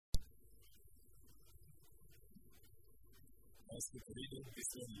As we read this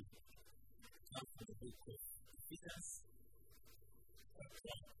morning, come from the book of Ephesians,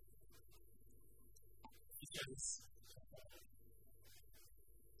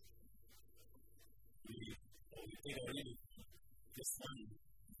 we take a reading this morning,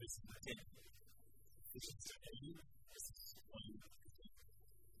 verse 10. Ephesians 10, verses 1 to 10.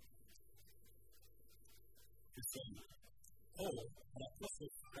 This morning, Paul, an apostle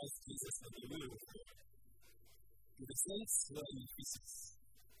of Christ Jesus and the will of God, to the saints who are in Ephesus,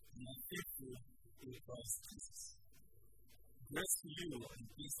 and are faithful in Christ Jesus. Grace to you and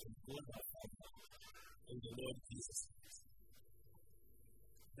peace from God our Father and the Lord Jesus Christ.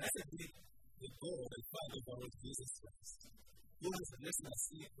 Blessed be the God and Father of our Lord Jesus Christ, who has blessed us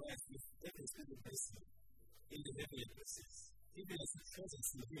in Christ with every spiritual blessing in the heavenly places, even as He chose us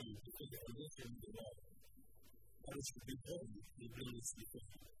in Him before the foundation of the world, that we should be born in blameless before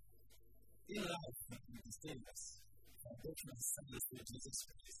Him. In love, He disdained us, our doctrine is subject to Jesus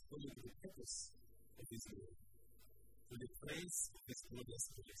Christ, according to the purpose of His will, to the praise of His glorious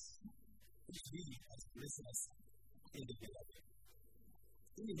grace, which He has blessed us in the beloved.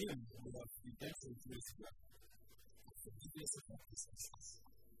 In Him we have redemption through His blood, the forgiveness of our trespasses,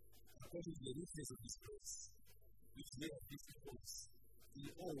 according to the riches of His grace, which He has given to us in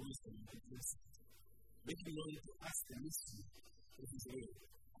all wisdom and insight, making known to us the mystery of His will,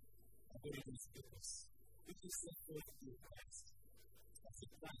 according to His purpose, which is set forth in Christ, as a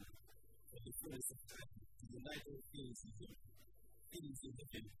plan for the fullness of time to unite all things in Him, things in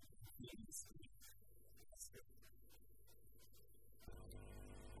heaven and things in earth.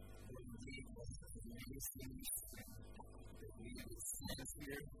 That we stand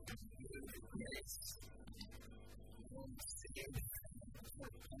here with grace. Once again, for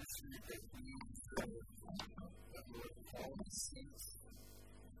a country that we that Lord called us saints,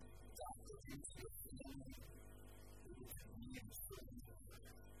 adopted into your family, that we can be in front of you.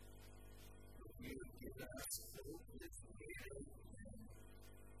 That we would give us hope that's greater than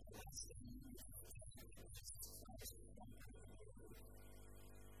blessing you.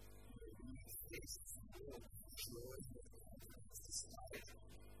 Face the world with joy and society.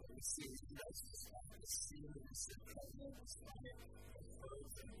 We see justice on the serious and covenant side of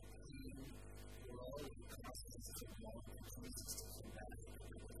earth and being. We're all in the process of walk and Jesus to come back to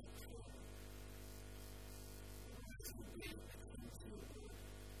the world of God. As we wait into the Lord,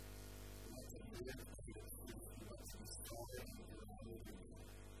 let them live with what's restored in the Lord.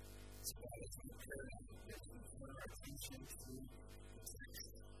 So as we pray, as we turn our attention to the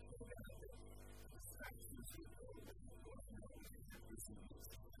text of God,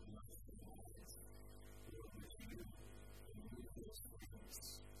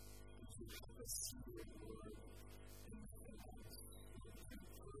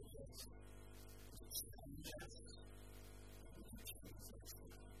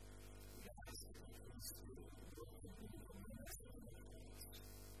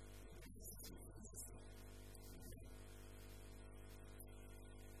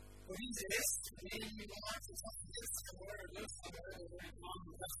 What is this? When you want to talk to this word, look somewhere over in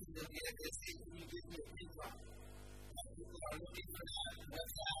the question that we have this thing we give you a big rock. People are looking for that.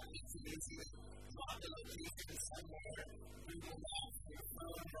 What's that? It's easy. Not the location somewhere. Google Maps, your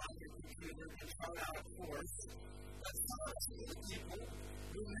phone, or on your computer, and chart out a course. Let's talk to the people.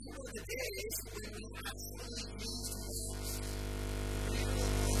 Remember the days when we actually used this.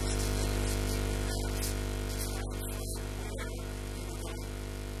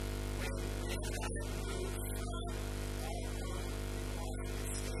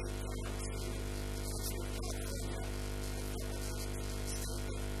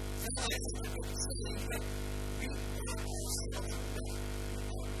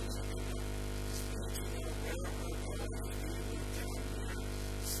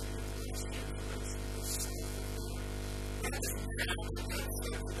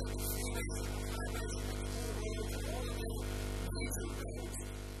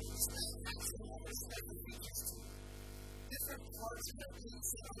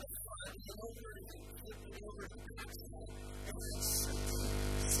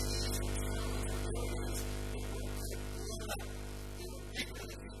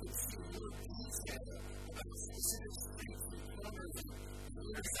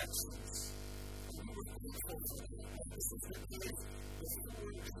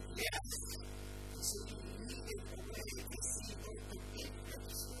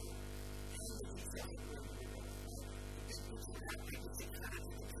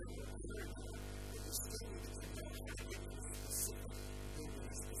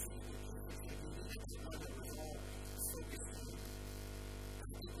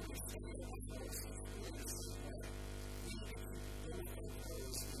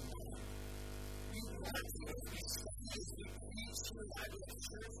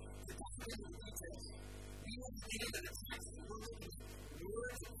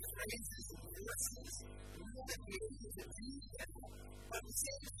 be able to do that. But at the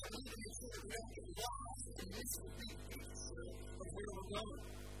same time, we can sort of get lost in this big picture of where we're going.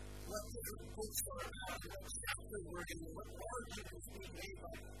 What different books are about, what chapter we're in, what arguments being made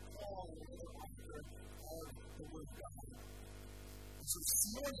by Paul and the author of the Word of God. So this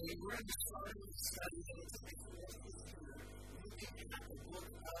morning, we're going to start a study that is a bit more looking at the book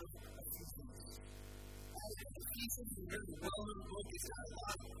of Ephesians. Ephesians is a very well-known book. It's got a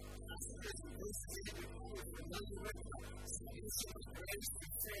lot of passages and verses in it that we're familiar with. Salvation, grace,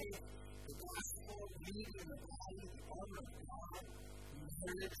 faith, the gospel, unity in the body, the armor of God,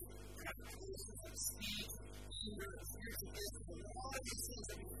 marriage, applications of speech, anger, spiritual gifts, and all of these things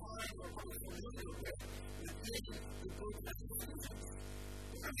that we find or are familiar with within the book of Ephesians.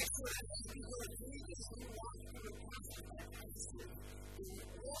 We're going to make sure that as we go through this, we walk through the passage by passage, but we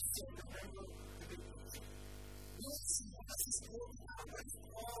also remember the big picture. We'll see what's this book about, what's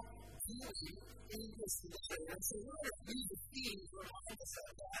Paul doing in this letter. And so we're going to read the theme for all of us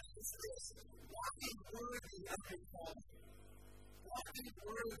at that. It's this: walking worthy of your calling. Walking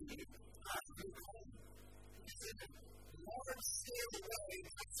worthy of your calling. It's in a large scale way.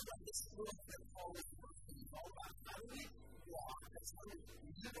 That's what this book that Paul is working is all about. How do we walk? That's how we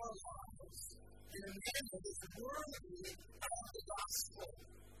live our lives in a manner that is worthy of the gospel.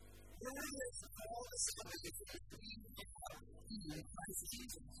 Worthy of all the salvation that we have in Christ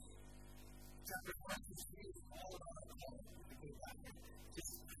Jesus. Chapter 1 to 3 is all about our calling. We go back and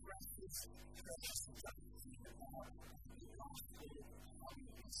just practice and chapter 2 is about the gospel, how we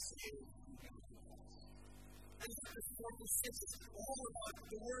can save and be able to walk. And chapter 4 to 6 is all about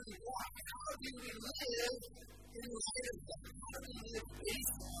the worthy walk. How do we live in light of that? How do we live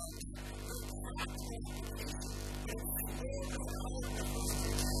based on the practical application and the power of the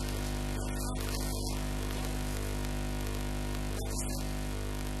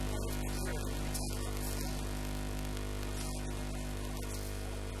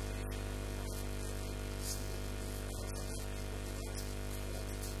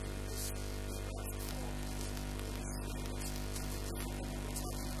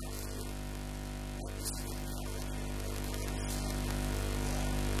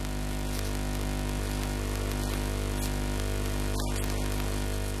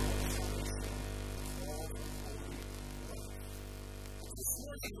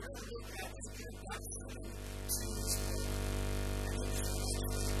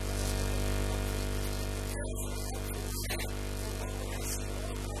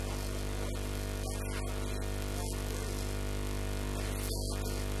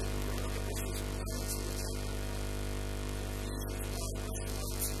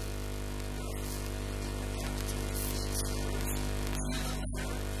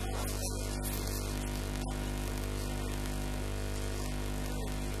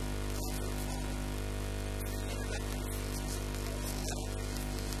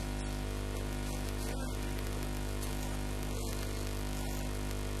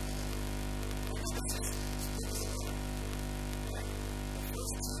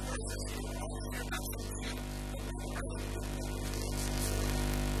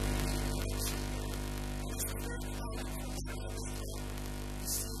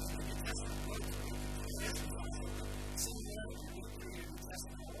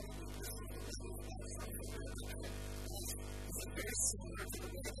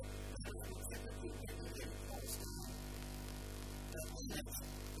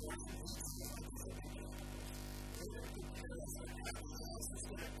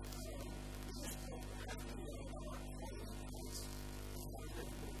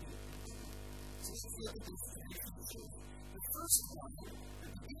The first one, the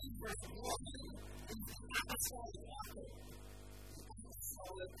beginning verse 1, is the apostolic author. The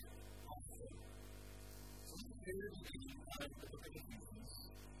apostolic author. So the very beginning of the book of Ephesians.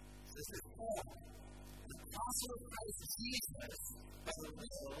 This is Paul, an apostle of Christ Jesus by the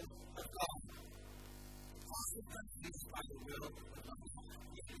will of God. Apostle of Christ Jesus by the will of God.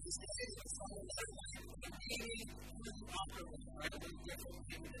 You can just say it's all the letter line. The meaning of the author was right away different.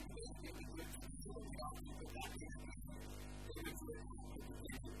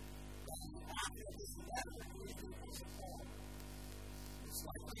 It's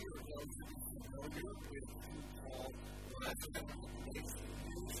like here, those who are familiar with who Paul was and the ways he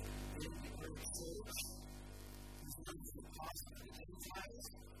used in the early church. He's one of the apostles of the Gentiles.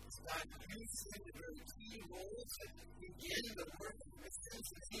 God used him in very key roles that begin the work of Christians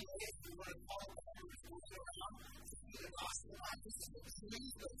in many ways. We want to call Paul was working around to be the gospel, not just in the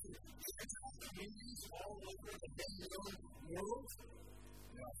trees, but to Gentile communities all over the then-known world.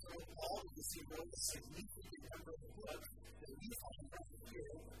 So Paul was a significant member of the book that we find right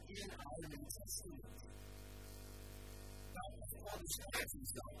here in our New Testament. Paul describes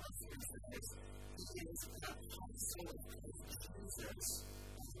himself as he is an apostle of Jesus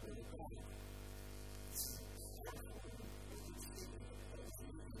as the Word of God.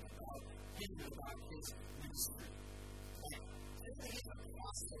 About his ministry. As an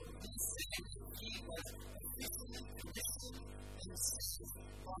apostle, he said he was officially commissioned and sent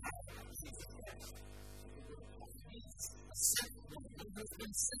by Jesus Christ. He's a sent one who has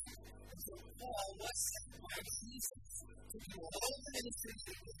been sent. And so Paul was sent by Jesus to do all the ministry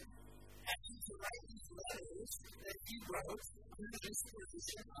he did, and to write these letters that he wrote under the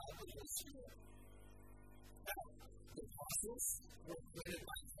inspiration of the Holy Spirit. Now, the apostles were appointed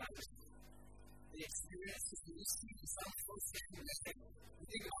by Christ. The experience of the ministry in some firsthand living,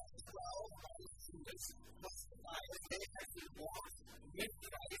 they got 12 Holy Students, plus the life they had been walked with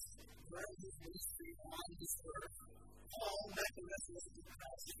Christ during his ministry on this earth. Paul met the resurrected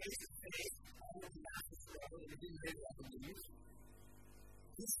Christ face to face on the Damascus Road and didn't really believe.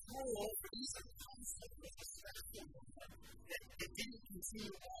 His goal for these apostles was a special one that it didn't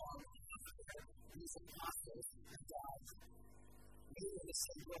continue on after these apostles had died. They were the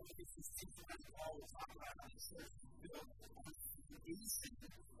same way because the same time Paul was talking about how the church was built on the foundation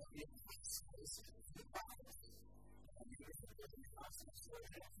of the apostles and the prophets. And the apostles were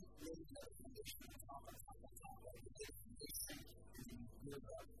able to build that foundation on top of the foundation and then build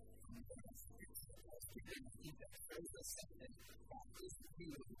up from the foundation. That's beginning to think that shows us that God is the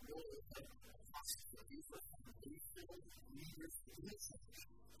view of the role of the apostles. These were foundational leaders in the church.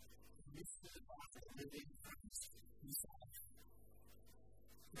 And this is the gospel of living Christ himself.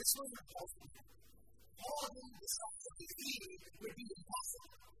 This was impossible. Paul didn't decide that the healing would be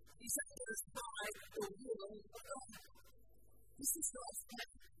impossible. He said it was by the will of God. This is God's plan.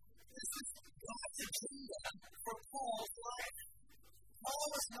 This is God's agenda for Paul's life. Paul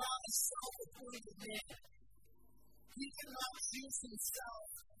was not a self-appointed man. He could not choose himself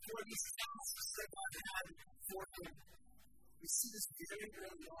for these tasks that God had for him. We see this very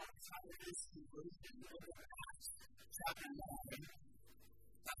early on in this conversion in the book of Acts, chapter 9.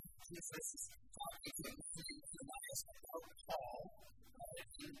 Jesus is talking to Ananias about Paul,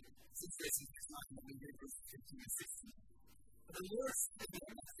 since this is not going to be verses 15 and 16. But the Lord said to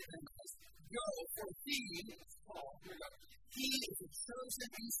Ananias, "Go, for he," Paul, "he is a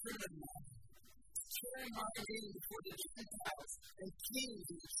chosen instrument of mine, carrying my name before the Gentiles and kings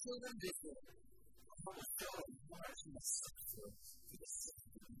and the children of Israel. I will show him much in the substance to the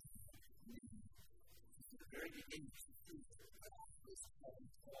city." At the very beginning of the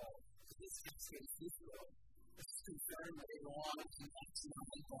Paul, to this history of Israel, this is confirmed later on in Acts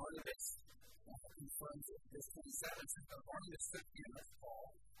 9. Barnabas confirms it. Verse 27 says that Barnabas took the end of Paul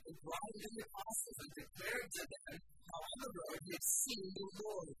and brought him to the apostles and declared to them how on the road he had seen the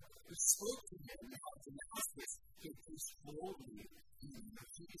Lord, who spoke to him how Damascus he had preached boldly in the name of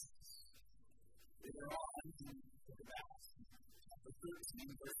Jesus. Later on in the Acts, chapter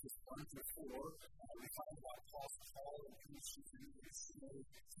 13, verses 1 to 4, we find about Paul's call and commission to missionary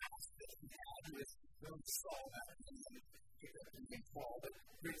task that he had with Rome Saul that he named Paul, but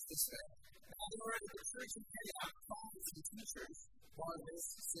here's the story. Now there were in the church of Antioch prophets and teachers, Barnabas,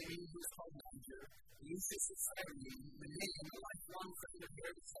 Simeon, who was called Niger, Lucius of Cyrene, Manaen, a lifelong friend of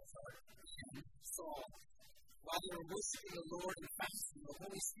Herod Caesar, and Saul. While they were worshiping the Lord and fasting, the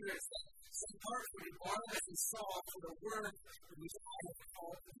Holy Spirit said, "Set apart for me Barnabas and Saul for the work for which I have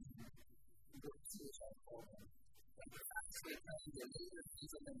called them." We go to which I have called them. And the actually praying the later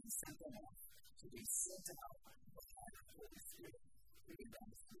things of them and sent them off to be sent out by the Holy Spirit to be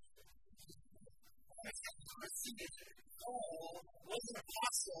baptized. Paul was an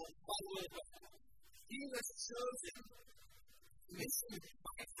apostle by the will of God. He was chosen, commissioned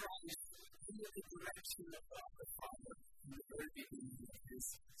by Christ in the direction of God the Father from the very beginning of his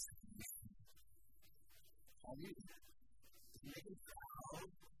salvation. Paul knew that. Didn't make him proud,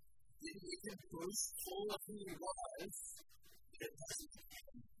 didn't make him boastful of who he was, but it doesn't make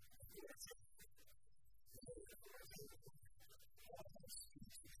him a character.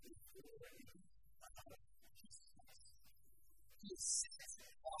 He is sent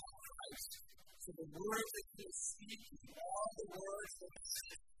by Christ. So the words that he is speaking are the words that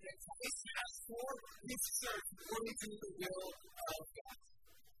Christ has for his church according to the will of God.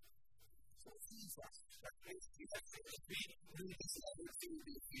 So please ask that we have to read this letter to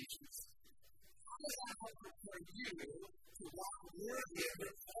the Ephesians. How does that help prepare you to walk worthy of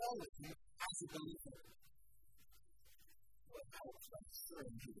your calling as a believer? Well, how does that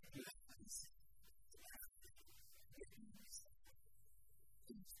serve you to do this?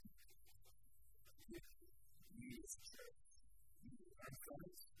 We as a church, we are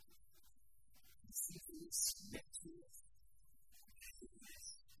Christ, we seek to submit to us,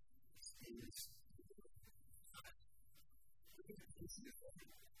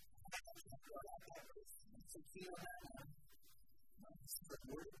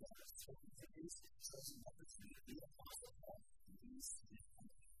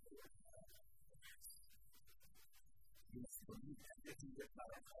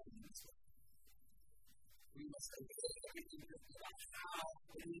 We must obey everything that we are, how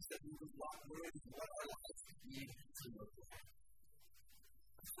it is that we would walk worthy, what our lives need to look like.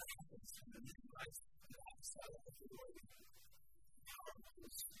 What happens when we rise outside of the Lord? How are we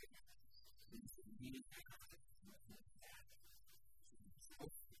supposed to do it? We need to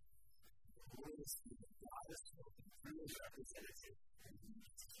the world is through the God is spoken through his representative, and we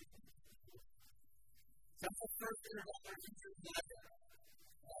need to keep it. That's the first introduction to the letter.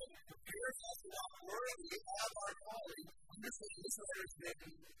 It prepares us to walk worthy of our calling. Understand this letter is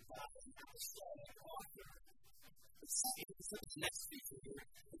written by an apostolic author. The second is the next feature here.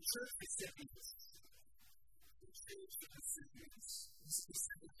 The church recipients. The church recipients. This is the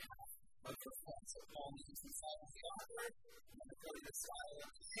second half of the response of Paul means inside of the author. And according to style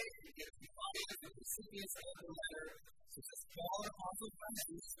of the day, we get the audience and recipients of the letter. So this Paul, an apostle of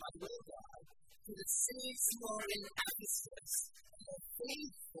Jesus, by will of God, to the saints who are in Ephesus, and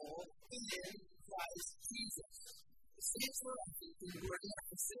faithful in Christ Jesus. The saints who are in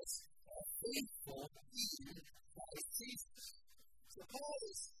Ephesus are faithful in Christ Jesus. So Paul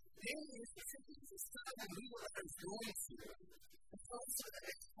is naming his recipients. It's not that we were going to. It's also that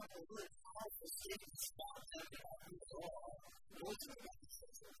it's one of the really powerful statements about them and about who they are. Those are about the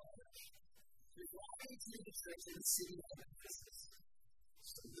church of God. They're walking through the church in the city of Ephesus.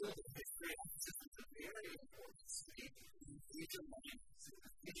 So a little bit of history on this is a very important city in the future mind. It's in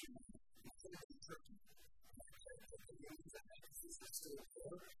the future mind. It's in the Turkey. The ruins of Ephesus are still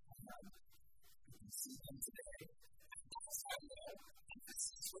there. You can see them today. Outside of that,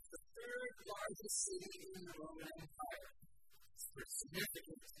 Ephesus was the third largest city in the Roman Empire. It's pretty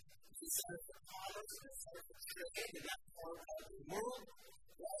significant. It's a center for commerce and a center for trade in that part of the world.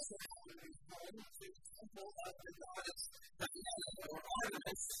 It also happened to be home to the temple of the goddess Diana or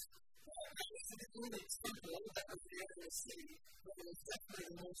Artemis. That was the only temple that was there in the city, but it was definitely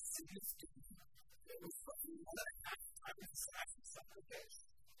the most significant. It was something that I have to size and sacrifice.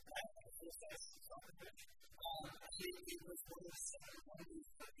 It was one of the 7 wonders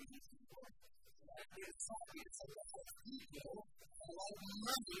that we need to do. It's talking about how people, a lot of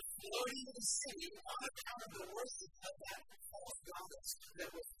money flowing into the city on account of the worship of that false goddess that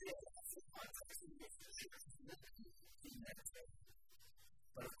was there. That's the context in which the church is looking to meditate.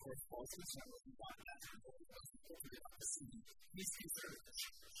 But of course, Paul's concern was not that people was open about the city. He's concerned with the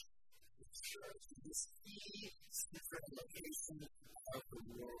church. The church is this key, secret location of the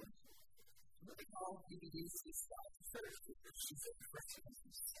world. Look at how he uses this church, which is a person of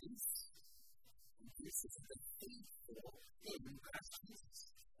saints. This is the faithful in Christ Jesus.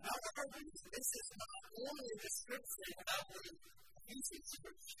 However, this is not only a description of the ancient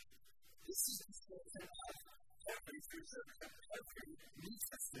church. This is a description of every church, every New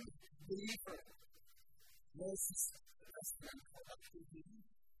Testament believer. Moses, the best friend of the Hebrew,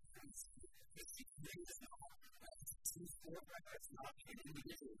 is not it's not an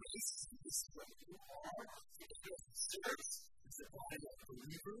individual race. This is what you are. It's a church. It's a body of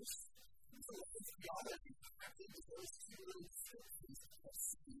believers. So the theology happens those two little churches of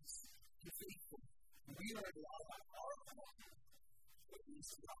cities to faithful. We are allowed by our calling, but we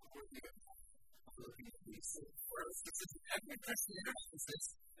still not worthy of being saved. First, this is every Christian in Ephesus.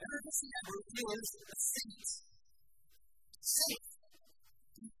 Every Christian ever reveals a saint. Saint.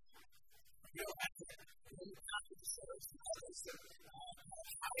 You know, after the church,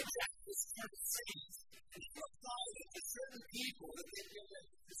 hijack this term saints, and you apply it to certain people that they give it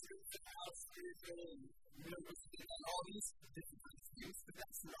to certain house, spiritual, and university, and all these different things, but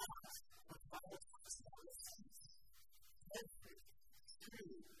that's not what the Bible talks about as saints. Every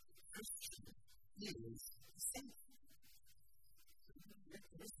true Christian is a saint.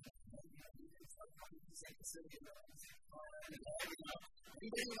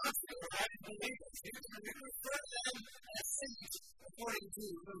 Anything else that we're having to make us, we're going to refer them as saints according to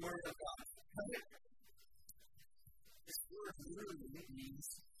the Word of God. This word literally means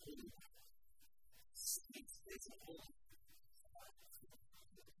holy. Saints is holy.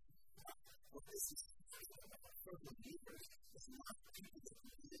 What this is for believers is not people that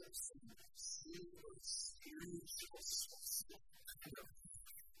live some true or spiritual kind of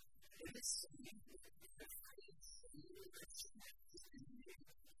it is something that creates a new Christian is being made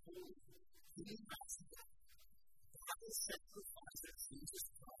holy. Being massive. God has sacrificed that Jesus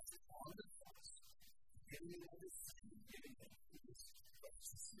Christ on the cross, giving us sin, giving us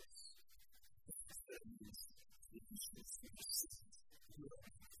righteousness.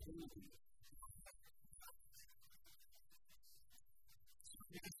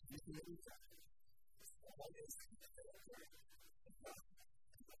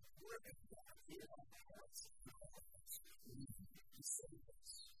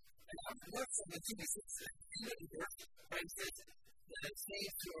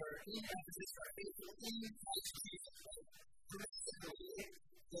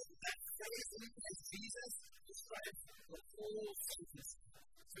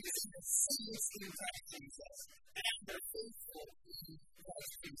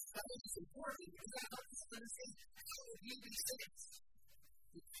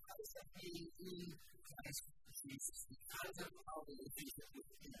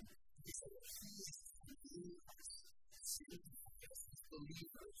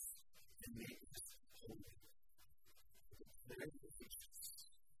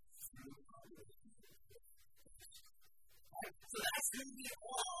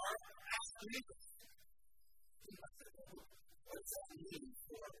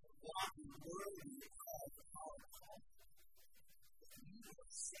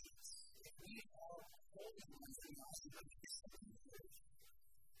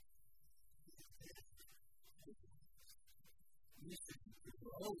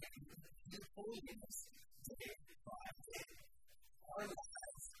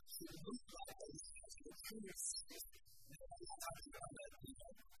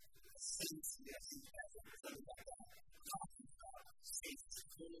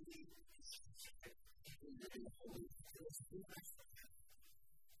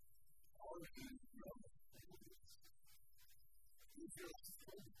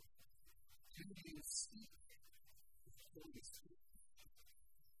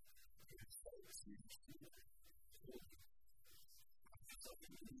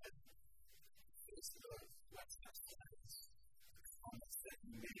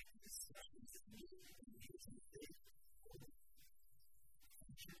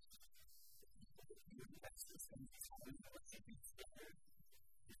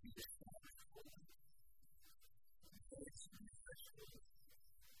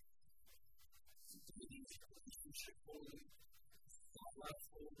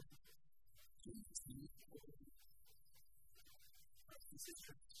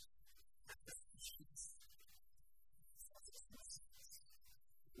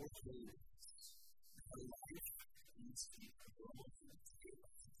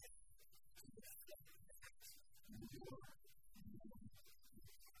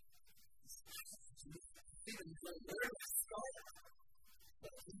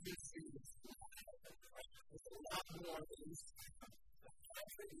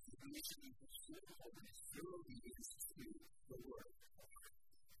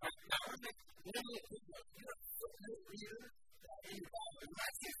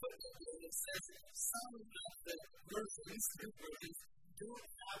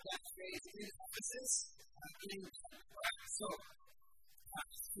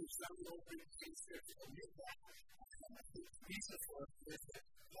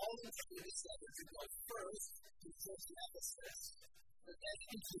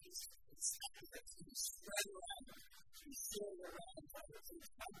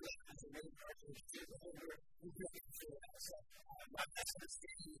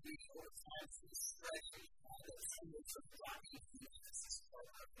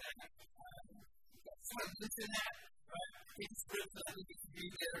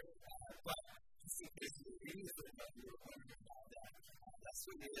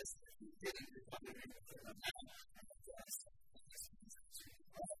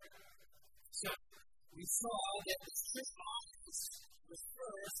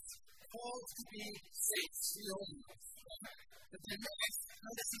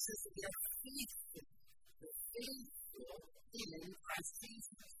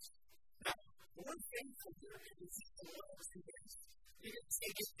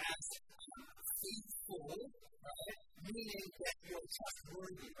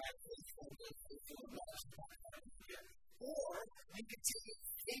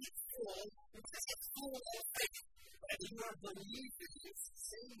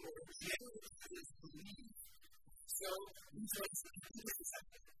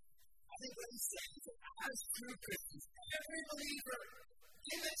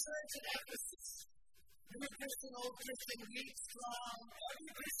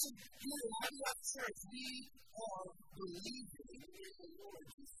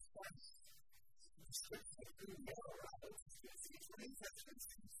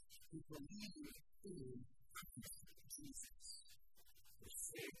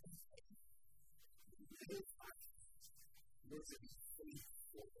 faith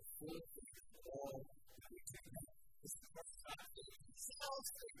for the full faith of all that we can have. This is what God did. Sounds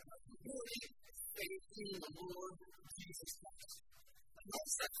like really faith in the Lord Jesus Christ.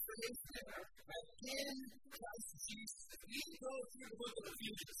 What's that phrase there? In Christ Jesus. If you go through the book of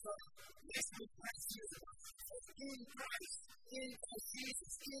Ephesians, basically Christ Jesus. In Christ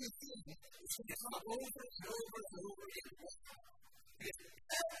Jesus, in Him. It's going to come over and over and over again.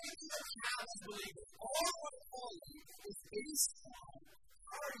 Everything that happens, believe it, all of our is based on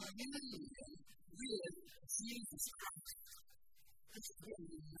our union with Jesus Christ. This is what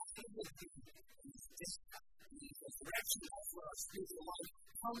we united with Him in His discount. The resurrection for our spiritual life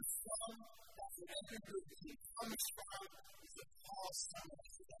comes from, that's what every good thing comes from, is that Paul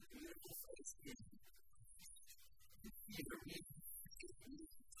summarizes that beautiful phrase in Peter, we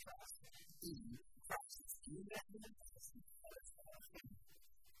trust in Christ. Do that in Christ.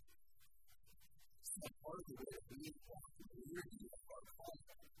 So part of the way that we walk in the unity of our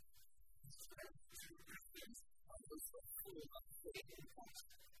calling is to Christians are those who are full of faith in Christ.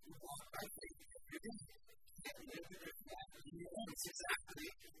 We walk by faith every day. It's exactly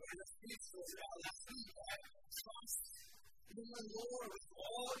where the speech was about last week. Trust in the Lord with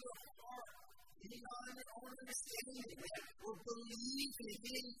all your heart, lean on your own understanding, or believe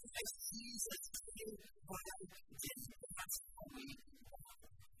in Christ Jesus in by faith. That's how we walk.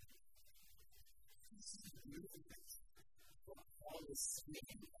 This is the beautiful thing. What Paul is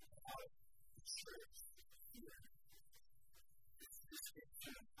speaking about the church here. It's the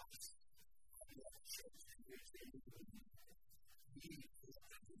description of us.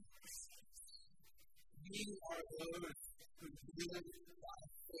 We are those who live by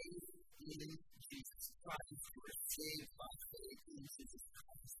faith in Jesus Christ, who are saved by faith in Jesus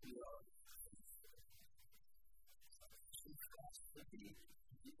Christ. We are faithful. Trust to be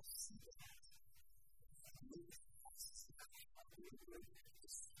able to see that.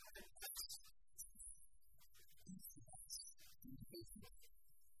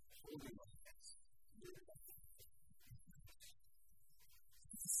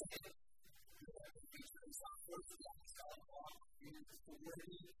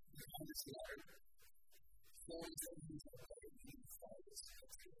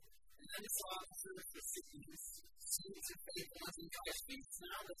 And then it's officer of the cities, students of faith, ones in Christ Jesus.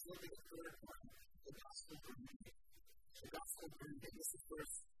 Now let's look at the third one, the gospel burden. The gospel burden, this is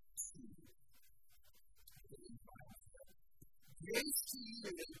verse 2. Grace to you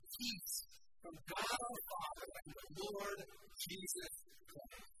and peace from God our Father and the Lord Jesus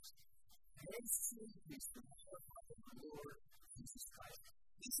Christ. Grace to you and peace from God our Father and the Lord Jesus Christ.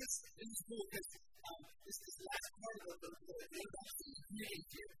 This is cool because this is the last part of the introduction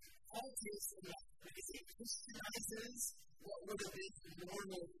here. Paul takes because he Christianizes what would have been the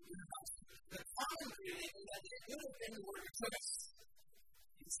normal introduction. The common reading that it would have been the word rejoice.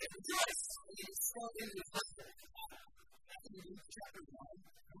 He said rejoice, and he swung into his husband. In Luke chapter 1,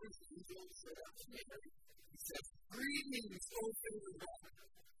 the angel showed up to Mary. He says, greetings, O favored one.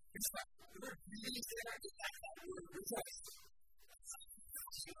 It's like the word greetings there is like that word rejoice.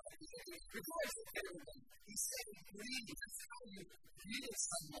 Rejoice, O favored one. He said greetings. That's how you greeted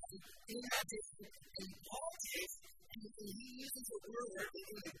someone in that day. And Paul takes, and he uses a word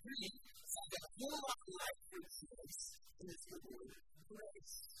in the Greek, it's like a whole lot like rejoice, and it's the word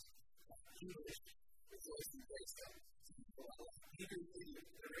grace. English, rejoice and grace. Peter knew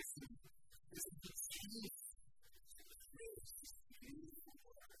there is a peace.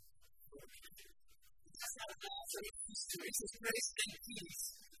 That's not about saying peace to it. It's grace and peace.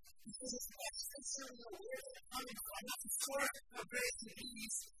 Because it's not just concerning the word that coming from. That's the source of grace and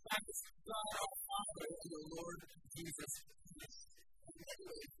peace. That is God our Father and the Lord Jesus Christ. And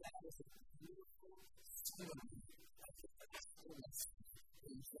anyway, that is a beautiful story of the faithfulness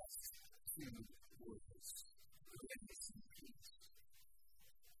in just 2 words. Grace and peace.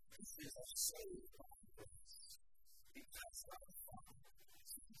 This is a saved by grace. Because our Father,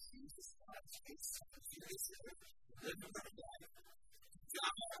 Jesus Christ, His Son, Jesus, lived a life,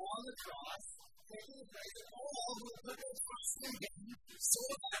 died on the cross, taking the place of all who put their trust in Him, so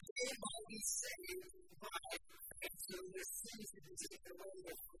that they might be saved by faith. So their sins would be taken away,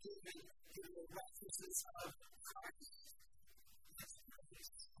 they're forgiven in the righteousness of Christ. This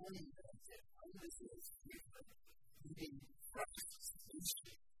is unmerited, undeserved favor. In Christ's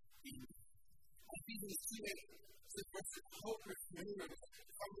ministry. I think we see it as what's the hope of renewal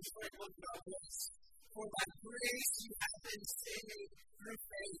from the story of God was. For by grace you have been saved through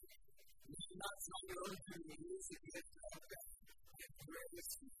faith. Not from your own doing, it is a gift of God. And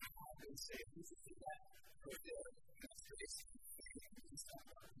grace you have been saved. You see that right there. God's grace and faith. It's not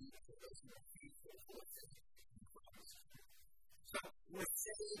our need for those who are faithful in Christ. So we're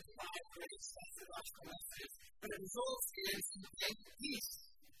saved by grace. That's the gospel message. But it results in peace.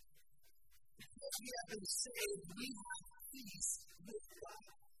 Because we have been saved, we have peace with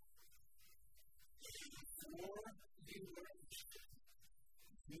God. Before you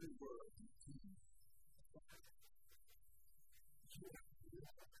were with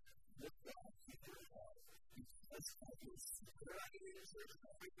God, because of your superior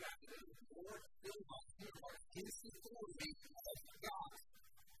every gravity, more filled by your heart, is the glory of God.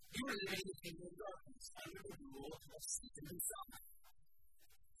 You are living in the kingdom of darkness, under the rule of Satan himself.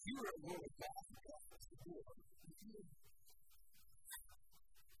 You are at war with God, and God is at war with you.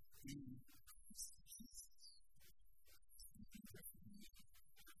 In Jesus.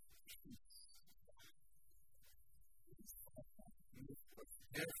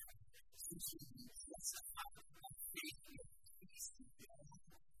 Therefore, since we just have faith in peace with God,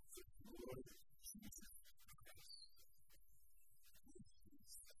 through the Lord Jesus Christ.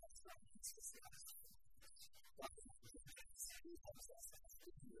 That's what Jesus says. God helps us as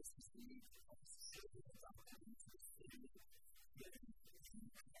believers to see our Savior and opportunity to see that in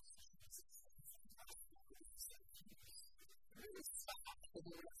Christ Jesus. There is a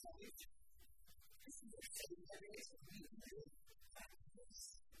word of salvation. This is a saving grace of being made.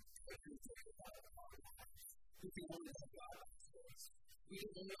 We can only have God on His grace. We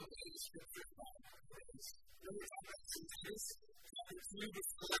don't know what is Scripture about our grace. Remember Genesis chapter 2,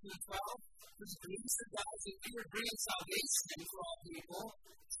 verse 11 and 12? There's a grace of God that we are bringing salvation for all people,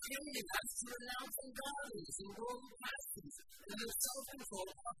 training us to renounce ungodliness and worldly passions, and the self-control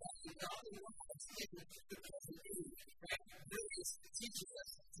of that godly lives in the present age. Right? Grace teaches us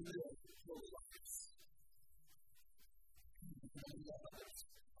to live holy lives.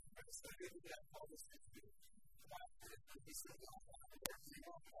 So here we have Paul is to do. He said, God, working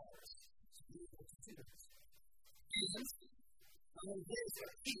on ours to be able to do this. And there's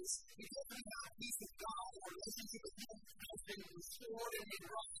our peace. Because we have peace with God, our relationship with Him has been restored and made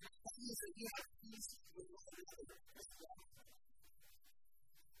right. That means that we have peace with one another as well.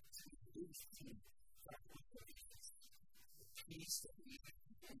 So we lose to our peace. The peace that we have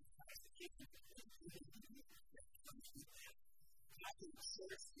in Christ, the gift of that comes with Him. God can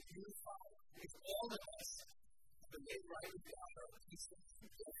church to unify with all of us, but they right with God our peace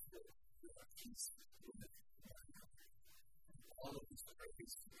together with our peace with God. All of us are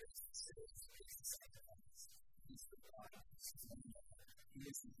peace together. Peace is sacrifice. Peace with God. Peace with one another. He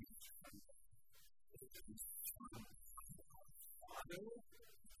is the peace from God. It is from our Father,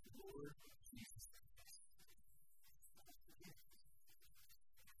 Lord Jesus Christ.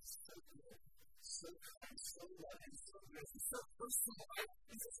 So good. So kind, so loving, so gracious, so personal.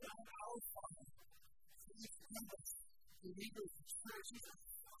 This is not our Father. He is us. The leaders of church is our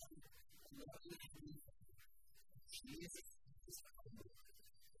Father. Loving and believing. Jesus is our Lord.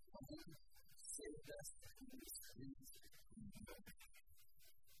 One saved us from His sins and God.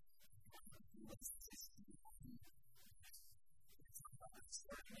 Let's just be happy. It's about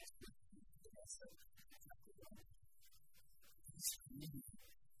starting us with the lesson of chapter 1. He's coming.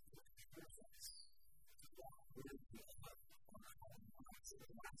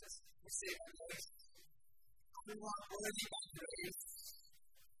 We say our grace. We want worthy of grace.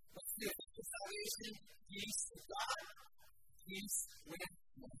 Let's do it. Salvation, peace with God, peace with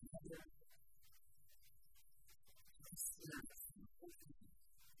one another.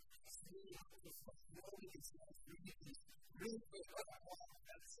 Really quick, what I want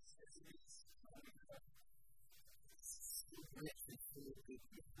that's is rich and full of good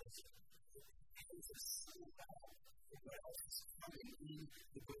people. Things are so bad. What else is coming in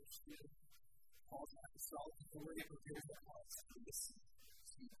the book of Paul's apostolic authority prepares our hearts to listen,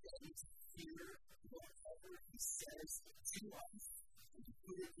 to bend, to hear whatever he says to us, and to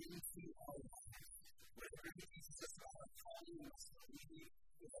put it into our lives. Whatever he teaches us about our calling and our ability,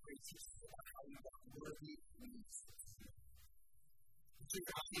 whatever he teaches us about how we are worthy, we need to do. Dear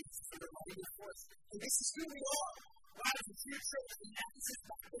God, thanks for reminding us for us. And this is who we are. God is the future of the emphasis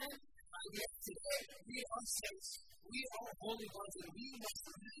back then. Yet today, we are saints. We are holy ones, and we must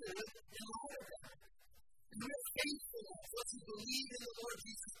live in light of that. And we are faithful once we believe in the Lord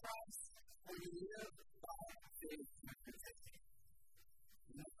Jesus Christ, and we live by faith and faith.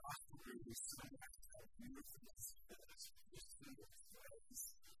 And the gospel really is so much how beautiful this is. Just to be able to praise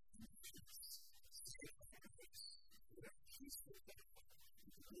and peace. Stay by grace. We have peace with God.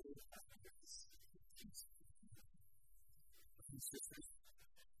 We live by grace and peace with God. Brothers and sisters,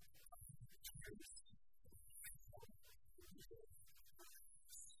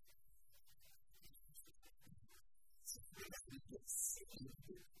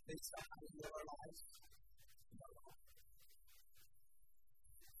 based on how we live our lives.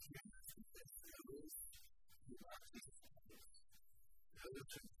 about Jesus Christ. The other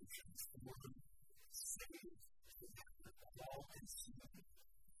temptation is the word saved, all consuming.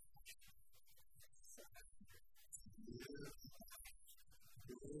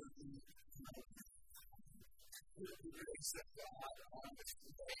 Accept God on this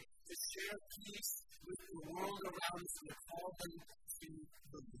day to share peace with the world around us and to call them to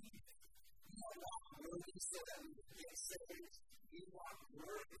believe. We are not worthy so that we can get saved. We are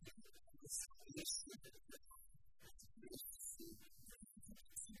worthy of the salvation that we receive from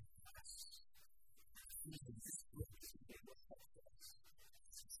Christ. He is worthy to be able to help us.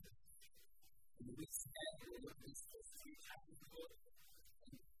 And we stand in the midst of the happy book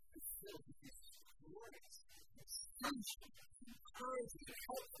and filled with His glorious encouraging,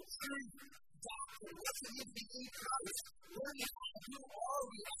 helpful, true doctrine. What's it mean to be in Christ? Learning who are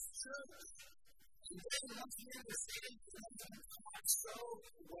we as church? And then once we understand God so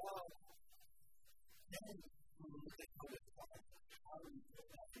well, then we look at how it's done. How do we do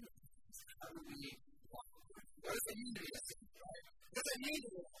that? How do we walk? What does it mean to be a saint, right? What does it mean to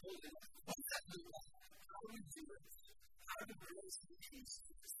be holy? What does that mean? How do we do it? How do we bring some peace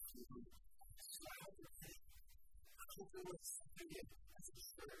to this community? So I hope you're thinking. I hope there was something as a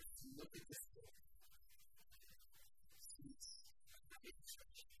church to look at this book. Peace.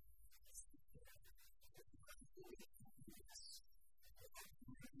 Instruction.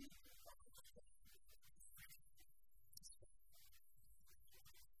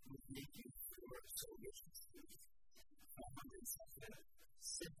 We thank you for salvation.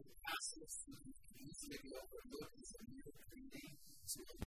 Simple passage to easily be overlooked as a mere reading.